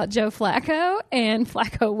that about Joe Flacco, and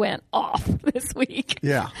Flacco went off this week.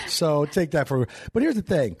 Yeah, so take that for. But here's the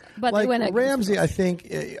thing: but Ramsey, I think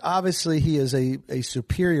obviously he is a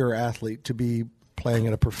superior athlete to be playing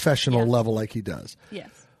at a professional level like he does. Yes.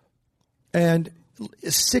 And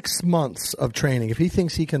 6 months of training, if he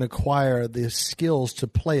thinks he can acquire the skills to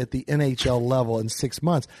play at the NHL level in 6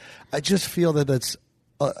 months, I just feel that it's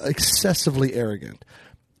excessively arrogant.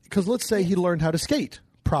 Because let's say he learned how to skate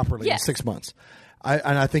properly in 6 months.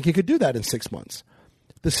 I think he could do that in 6 months.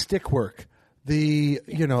 The stick work, the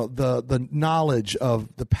knowledge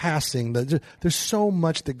of the passing, there's so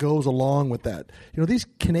much that goes along with that. These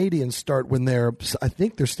Canadians start when I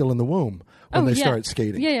think they're still in the womb when they start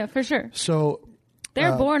skating. Yeah, for sure. So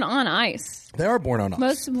they're born on ice. They are born on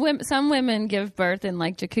ice. Some women give birth in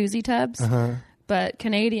jacuzzi tubs. But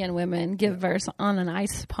Canadian women give birth on an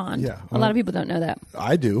ice pond. Yeah, a lot of people don't know that.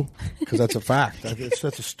 I do, because that's a fact.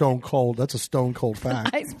 That's a stone cold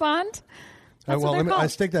fact. Ice pond? I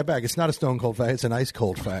take that back. It's not a stone cold fact. It's an ice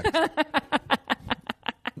cold fact.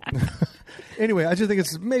 Anyway, I just think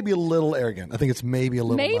it's maybe a little arrogant. I think it's maybe a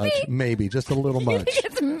little much. Maybe just a little much. You think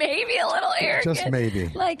it's maybe a little arrogant? Just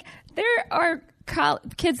maybe. There are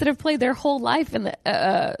kids that have played their whole life in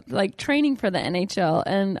the training for the NHL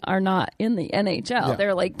and are not in the NHL. Yeah.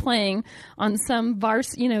 They're playing on some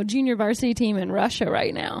junior varsity team in Russia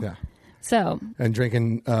right now. Yeah. So and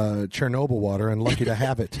drinking Chernobyl water and lucky to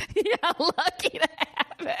have it. Yeah, lucky to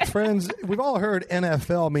have it. Friends, we've all heard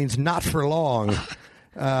NFL means not for long.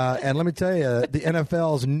 And let me tell you, the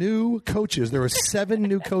NFL's new coaches, there were 7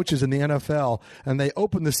 new coaches in the NFL, and they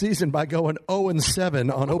opened the season by going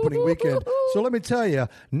 0-7 on opening weekend. So let me tell you,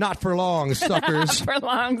 not for long, suckers. Not for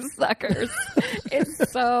long, suckers.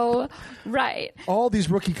 It's so right. All these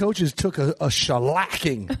rookie coaches took a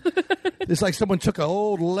shellacking. It's like someone took an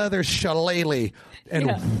old leather shillelagh and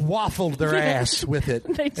waffled their ass with it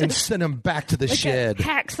and sent them back to the shed. A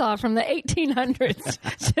hacksaw from the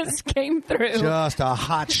 1800s just came through. Just a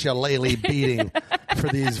hot shillelagh beating for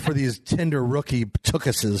these tender rookie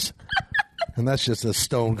tookuses. And that's just a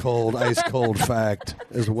stone cold, ice cold fact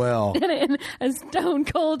as well. And a stone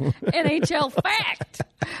cold NHL fact.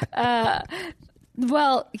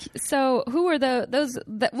 Well, so who are those?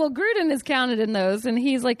 Well, Gruden is counted in those, and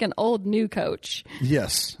he's like an old new coach.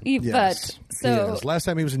 Yes. But so yes. Last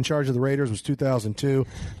time he was in charge of the Raiders was 2002.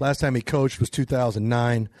 Last time he coached was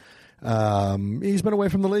 2009. He's been away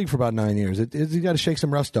from the league for about 9 years. He's got to shake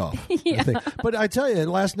some rust off. Yeah. I think. But I tell you,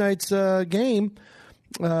 last night's game,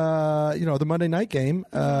 the Monday night game,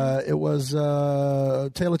 it was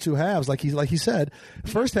tale of two halves. Like he said,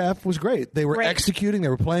 first half was great. They were executing. They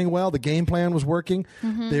were playing well. The game plan was working.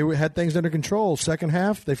 They had things under control. Second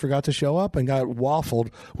half, they forgot to show up and got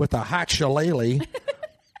waffled with a hot shillelagh.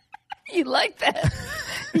 You like that?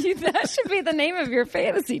 That should be the name of your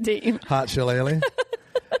fantasy team. Hot shillelagh.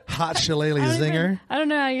 Hot shillelagh zinger. I don't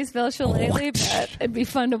know how you spell shillelagh, but it'd be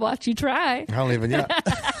fun to watch you try. I don't even yet.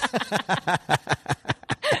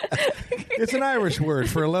 It's an Irish word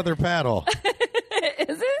for a leather paddle.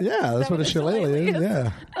 Is it? Yeah, that's what a shillelagh is.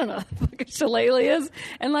 Yeah. I don't know what a shillelagh is.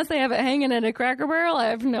 Unless they have it hanging at a Cracker Barrel, I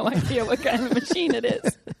have no idea what kind of machine it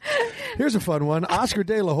is. Here's a fun one. Oscar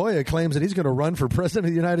De La Hoya claims that he's going to run for president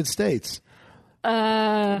of the United States.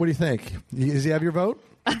 What do you think? Does he have your vote?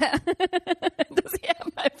 Does he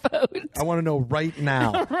have my vote? I want to know right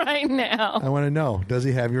now. Right now. I want to know. Does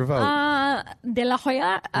he have your vote? De La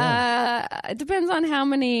Hoya? It depends on how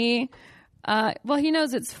many... well, he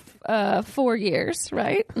knows it's 4 years,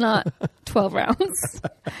 right? Not 12 rounds.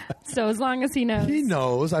 So as long as he knows. He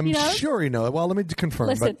knows. I'm sure he knows. Well, let me confirm.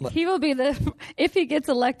 Listen, he will be if he gets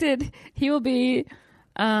elected, he will be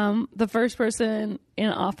the first person in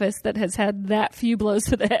office that has had that few blows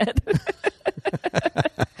to the head.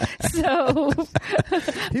 So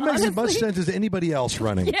he makes as much sense as anybody else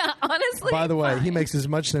running. Yeah, honestly. By the way, fine. he makes as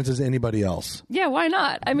much sense as anybody else. Yeah, why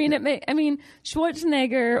not? I mean,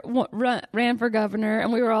 Schwarzenegger ran for governor,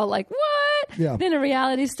 and we were all like, "What?" Yeah. Then a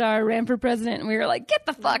reality star ran for president, and we were like, "Get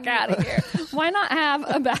the fuck out of here!" Why not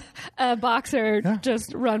have a boxer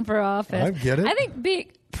just run for office? I get it. I think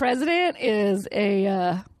being president is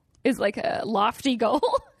like a lofty goal,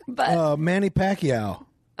 but Manny Pacquiao.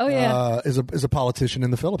 Oh yeah, is a politician in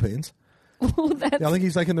the Philippines. Well, I think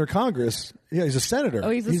he's like in their Congress. Yeah, he's a senator. Oh,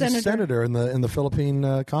 he's a senator in the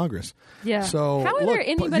Philippine Congress. Yeah. So how are there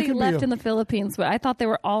anybody left in the Philippines? But I thought they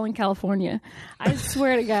were all in California. I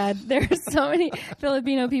swear to God, there's so many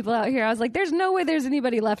Filipino people out here. I was like, there's no way there's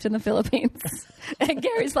anybody left in the Philippines. And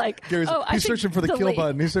Gary's like, he's searching for the kill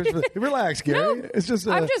button. He's searching for relax, Gary. No, it's just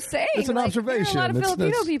I'm just saying. It's an observation. There are a lot of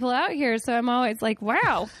Filipino people out here, so I'm always like,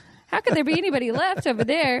 wow. How could there be anybody left over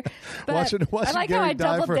there? But watching I like Gary how I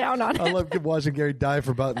doubled down on it. I love watching Gary die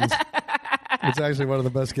for buttons. It's actually one of the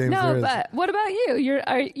best games there is. But what about you?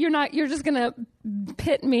 You're just gonna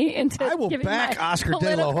pit me into. I will back Oscar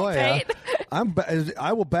De La Hoya.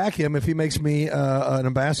 I will back him if he makes me an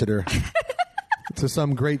ambassador to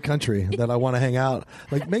some great country that I want to hang out.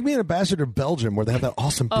 Like, make me an ambassador to Belgium, where they have that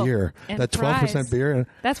awesome beer, that 12% beer.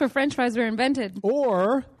 That's where French fries were invented.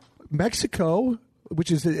 Or Mexico, which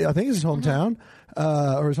is, I think, his hometown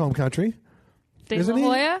or his home country. Isn't he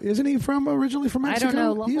originally from Mexico? I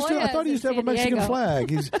don't know. I thought he used to have a Mexican flag.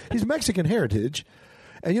 He's Mexican heritage.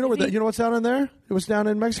 And you know what's down in there? It was down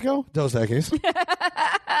in Mexico? Dos Equis.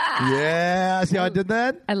 Yeah, see how I did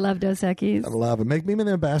that? I love Dos Equis. I love it. Make me an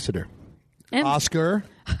ambassador. Oscar.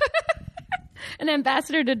 An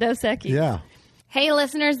ambassador to Dos Equis. Yeah. Hey,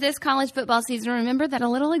 listeners, this college football season, remember that a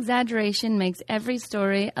little exaggeration makes every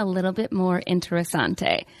story a little bit more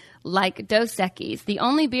interessante. Like Dos Equis, the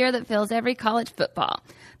only beer that fills every college football.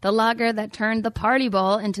 The lager that turned the Party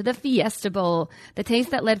Bowl into the Fiesta Bowl. The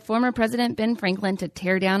taste that led former President Ben Franklin to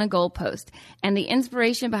tear down a goalpost. And the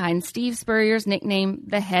inspiration behind Steve Spurrier's nickname,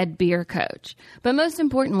 the head beer coach. But most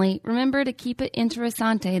importantly, remember to keep it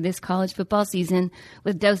interessante this college football season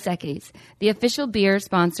with Dos Equis, the official beer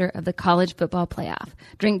sponsor of the college football playoff.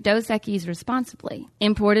 Drink Dos Equis responsibly.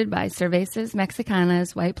 Imported by Cervezas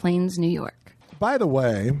Mexicanas, White Plains, New York. By the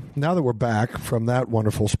way, now that we're back from that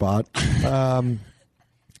wonderful spot, the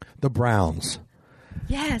Browns.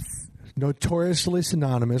 Yes. Notoriously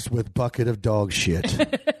synonymous with bucket of dog shit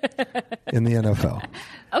in the NFL.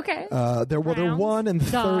 Okay. They're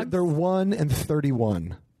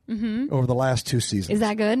 1-31 over the last two seasons. Is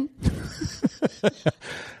that good?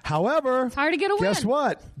 However, it's hard to get a win. Guess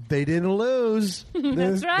what? They didn't lose.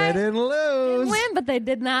 That's right. They didn't lose. They didn't win, but they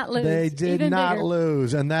did not lose. They did Even not bigger.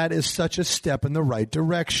 lose, and that is such a step in the right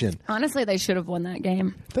direction. Honestly, they should have won that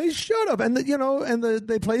game. They should have, and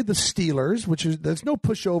they played the Steelers, that's no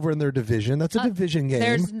pushover in their division. That's a division game.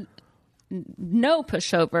 There's no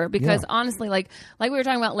pushover because honestly, like we were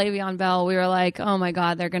talking about Le'Veon Bell, we were like, oh my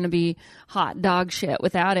God, they're going to be hot dog shit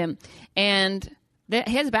without him, and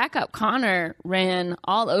his backup Connor ran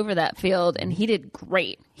all over that field, and he did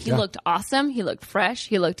great. He looked awesome. He looked fresh.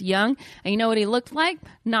 He looked young. And you know what he looked like?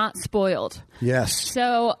 Not spoiled. Yes.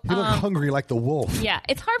 So he looked hungry like the wolf. Yeah,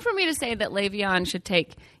 it's hard for me to say that Le'Veon should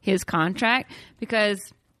take his contract because,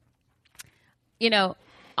 you know,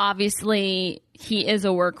 obviously he is a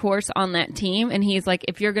workhorse on that team, and he's like,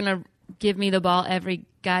 if you're going to give me the ball every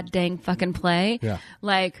god dang fucking play,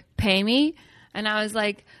 like, pay me. And I was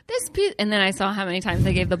like, and then I saw how many times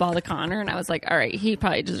they gave the ball to Connor, and I was like, all right, he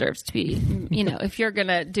probably deserves to be, you know, if you're going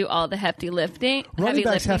to do all the hefty lifting. Running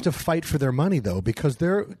backs have to fight for their money, though, because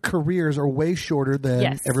their careers are way shorter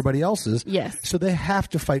than everybody else's. Yes. So they have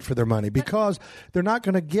to fight for their money because they're not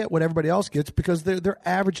going to get what everybody else gets because their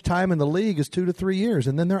average time in the league is 2 to 3 years,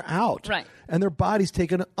 and then they're out. Right. And their bodies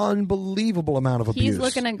take an unbelievable amount of abuse. He's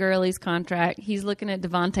looking at Gurley's contract. He's looking at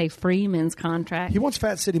Devontae Freeman's contract. He wants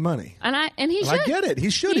Fat City money. And he should. I get it. He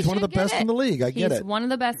should. He's one of the best in the league. I get it. He's one of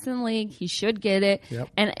the best in the league. He should get it. Yep.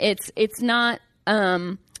 And it's not.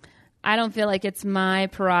 I don't feel like it's my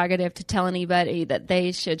prerogative to tell anybody that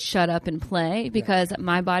they should shut up and play because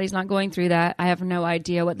my body's not going through that. I have no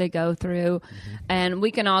idea what they go through, and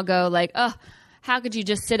we can all go like, oh, how could you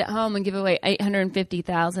just sit at home and give away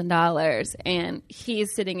 $850,000? And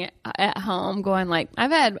he's sitting at home going like, I've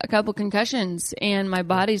had a couple concussions and my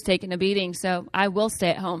body's taking a beating, so I will stay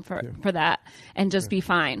at home for that and just be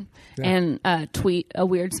fine and tweet a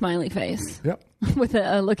weird smiley face with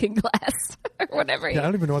a looking glass or whatever. I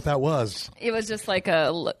don't even know what that was. It was just like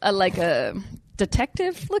a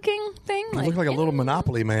detective looking thing. It looked like a little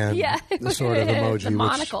Monopoly man. Yeah. The sort of emoji. The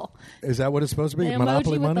monocle. Is that what it's supposed to be? The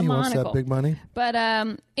Monopoly emoji with money? the He wants that monocle. big money?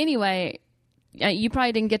 But anyway, you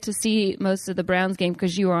probably didn't get to see most of the Browns game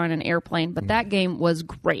because you were on an airplane, but that game was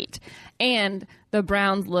great. And the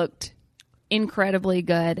Browns looked incredibly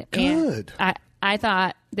good. Good. And I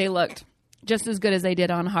thought they looked just as good as they did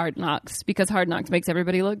on Hard Knocks because Hard Knocks makes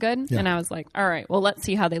everybody look good. Yeah. And I was like, all right, well, let's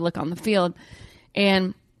see how they look on the field.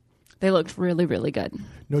 And they looked really, really good.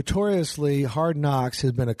 Notoriously, Hard Knocks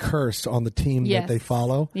has been a curse on the team that they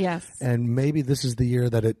follow. Yes. And maybe this is the year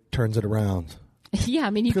that it turns it around. Yeah, I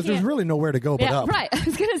mean, because there's really nowhere to go but up. Right. I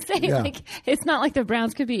was going to say, like, it's not like the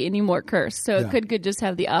Browns could be any more cursed. So it could just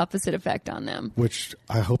have the opposite effect on them. Which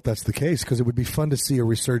I hope that's the case because it would be fun to see a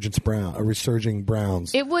resurging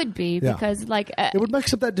Browns. It would be because, like, it would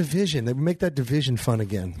mix up that division. It would make that division fun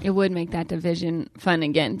again. It would make that division fun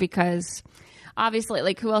again because. Obviously,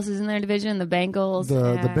 like, who else is in their division? The Bengals.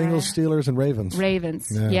 The Bengals, Steelers, and Ravens.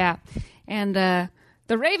 Yeah. And the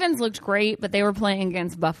Ravens looked great, but they were playing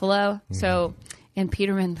against Buffalo. So, and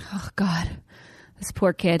Peterman, oh, God, this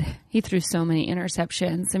poor kid. He threw so many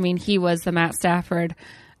interceptions. I mean, he was the Matt Stafford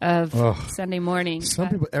of Sunday morning.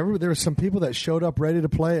 There were some people that showed up ready to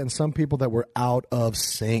play and some people that were out of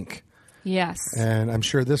sync. Yes. And I'm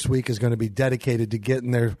sure this week is going to be dedicated to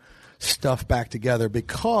getting their stuff back together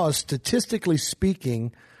because statistically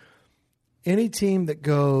speaking, any team that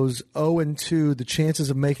goes 0-2, the chances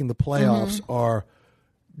of making the playoffs are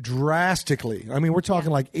drastically. I mean, we're talking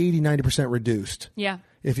like 80-90% reduced. Yeah.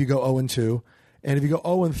 If you go 0-2, and if you go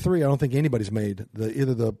 0-3, I don't think anybody's made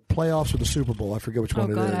either the playoffs or the Super Bowl. I forget which one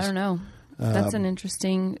it is. I don't know. That's an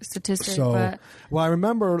interesting statistic. Well, I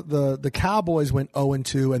remember the Cowboys went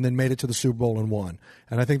 0-2 and then made it to the Super Bowl and won.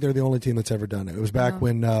 And I think they're the only team that's ever done it. It was back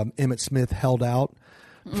when Emmitt Smith held out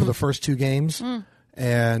for the first two games.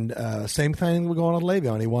 And same thing was going on with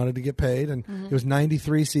Le'Veon. He wanted to get paid. And it was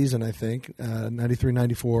 93 season, I think, 93,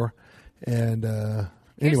 94. And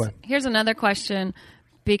anyway. Here's another question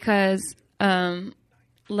because I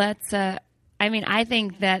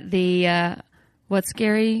think that the... What's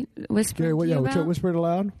Gary whispering? Whisper it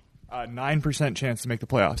aloud. 9% chance to make the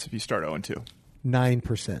playoffs if you start 0-2.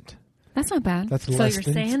 9%. That's not bad. That's so less you're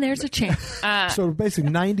than, saying there's a chance. So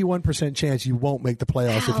basically, 91% chance you won't make the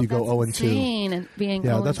playoffs if you go 0-2. Insane and being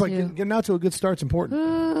that's why getting out to a good start's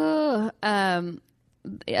important.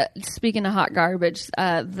 Speaking of hot garbage,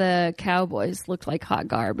 the Cowboys looked like hot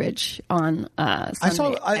garbage on Sunday. I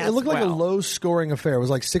saw. It looked like a low-scoring affair. It was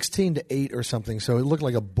like 16-8 or something. So it looked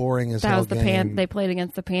like a boring as hell game. They played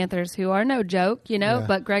against the Panthers, who are no joke,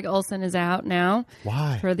 But Greg Olsen is out now.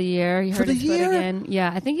 Why? For the year. You heard his foot again.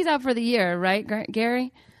 Yeah, I think he's out for the year, right,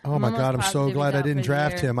 Gary? Oh my God! I'm so glad I didn't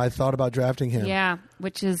draft him. I thought about drafting him. Yeah,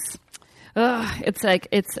 which is, it's like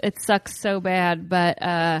it sucks so bad,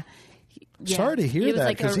 but. Sorry to hear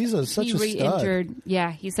that because he's such a stud.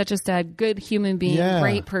 Yeah, he's such a stud. Good human being,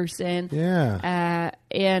 great person. Yeah.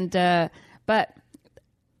 But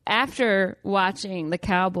after watching the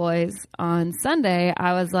Cowboys on Sunday,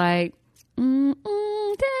 I was like, Des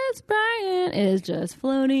Bryant is just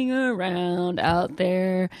floating around out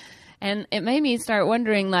there. And it made me start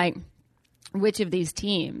wondering, like, which of these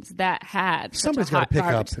teams that had somebody's got to pick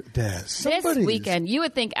up Dez. Des. This weekend, you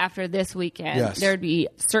would think after this weekend, Yes. there'd be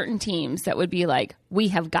certain teams that would be like, we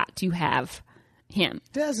have got to have him.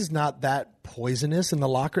 Dez is not that poisonous in the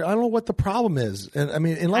locker. I don't know what the problem is. And I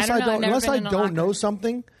mean, unless I don't know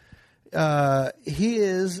something,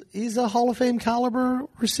 he's a Hall of Fame caliber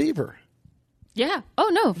receiver. Yeah. Oh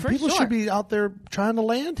no, for People sure. should be out there trying to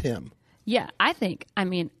land him. Yeah, I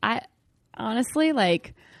honestly,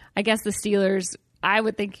 like, I guess the Steelers, I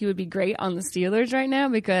would think he would be great on the Steelers right now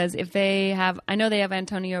because if they have, I know they have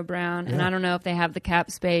Antonio Brown, and I don't know if they have the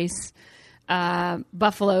cap space.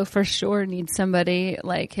 Buffalo for sure needs somebody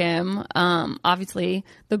like him. Obviously,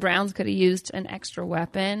 the Browns could have used an extra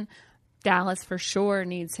weapon. Dallas for sure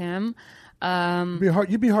needs him.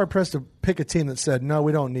 You'd be hard pressed to pick a team that said, no,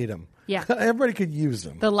 we don't need him. Yeah. Everybody could use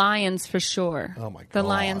them. The Lions for sure. Oh, my God. The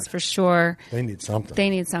Lions for sure. They need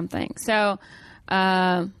something. So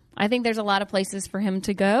I think there's a lot of places for him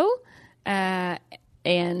to go, and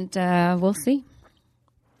we'll see.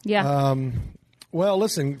 Yeah. Well,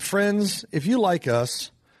 listen, friends, if you like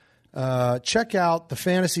us, check out the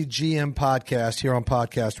Fantasy GM podcast here on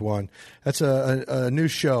Podcast One. That's a new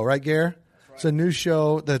show, right, Gare? Right. It's a new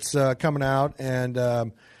show that's coming out, and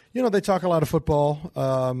they talk a lot of football,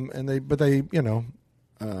 and they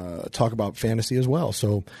talk about fantasy as well.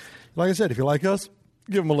 So, like I said, if you like us,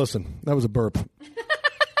 give them a listen. That was a burp.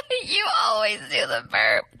 You always do the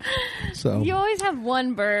burp. So you always have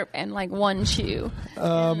one burp and like one chew.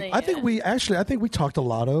 I think we talked a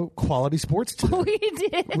lot of quality sports today.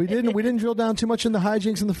 We did. We didn't drill down too much in the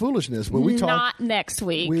hijinks and the foolishness, but we talked. Not next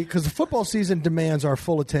week, because the football season demands our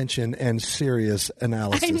full attention and serious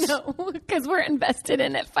analysis. I know, because we're invested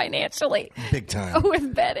in it financially, big time,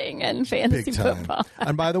 with betting and fantasy football.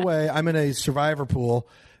 And by the way, I'm in a survivor pool,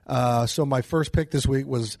 so my first pick this week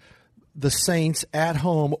was the Saints at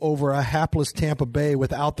home over a hapless Tampa Bay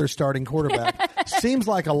without their starting quarterback. Seems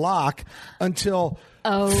like a lock until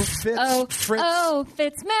Fitzmagic.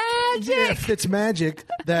 Yeah, Fitzmagic,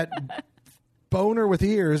 that boner with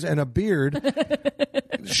ears and a beard,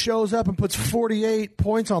 shows up and puts 48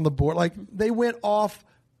 points on the board. Like, they went off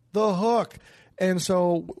the hook. And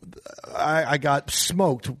so I got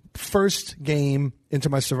smoked first game into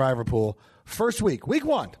my survivor pool. First week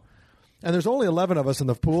 1. And there's only 11 of us in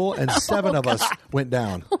the pool, and 7 of us went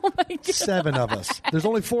down. Oh, my God. 7 of us. There's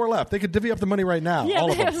only 4 left. They could divvy up the money right now. Yeah,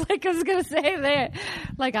 all of them. I was going to say that.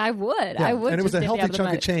 Like, I would. Yeah. I would. And it was a healthy chunk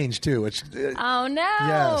money. of change, too. Oh, no.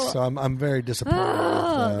 Yes, so I'm very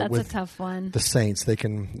disappointed that's with a tough one. The Saints.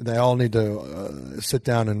 They all need to sit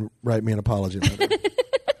down and write me an apology letter.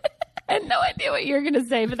 I had no idea what you were going to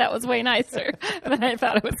say, but that was way nicer than I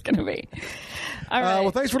thought it was going to be. All right.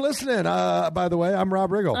 Well, thanks for listening. By the way, I'm Rob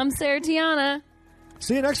Riggle. I'm Sarah Tiana.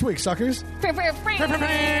 See you next week, suckers.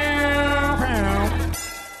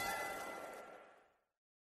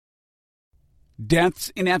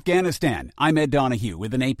 Deaths in Afghanistan. I'm Ed Donahue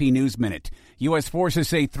with an AP News Minute. U.S. forces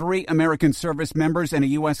say 3 American service members and a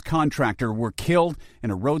U.S. contractor were killed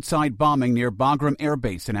in a roadside bombing near Bagram Air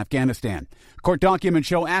Base in Afghanistan. Court documents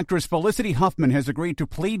show actress Felicity Huffman has agreed to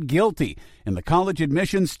plead guilty in the college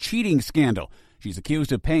admissions cheating scandal. She's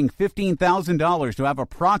accused of paying $15,000 to have a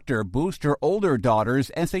proctor boost her older daughter's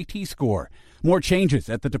SAT score. More changes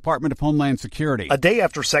at the Department of Homeland Security. A day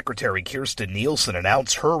after Secretary Kirstjen Nielsen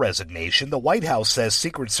announced her resignation, the White House says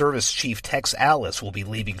Secret Service Chief Tex Alice will be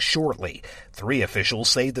leaving shortly. 3 officials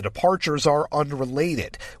say the departures are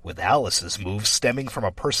unrelated, with Alice's move stemming from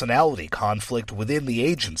a personality conflict within the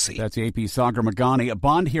agency. That's AP Sagar Magani. A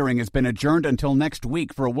bond hearing has been adjourned until next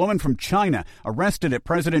week for a woman from China arrested at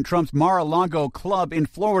President Trump's Mar-a-Lago club in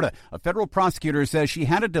Florida. A federal prosecutor says she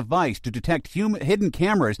had a device to detect hidden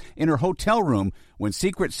cameras in her hotel room when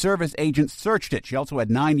Secret Service agents searched it. She also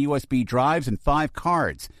had 9 USB drives and 5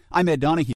 cards. I'm Ed Donahue.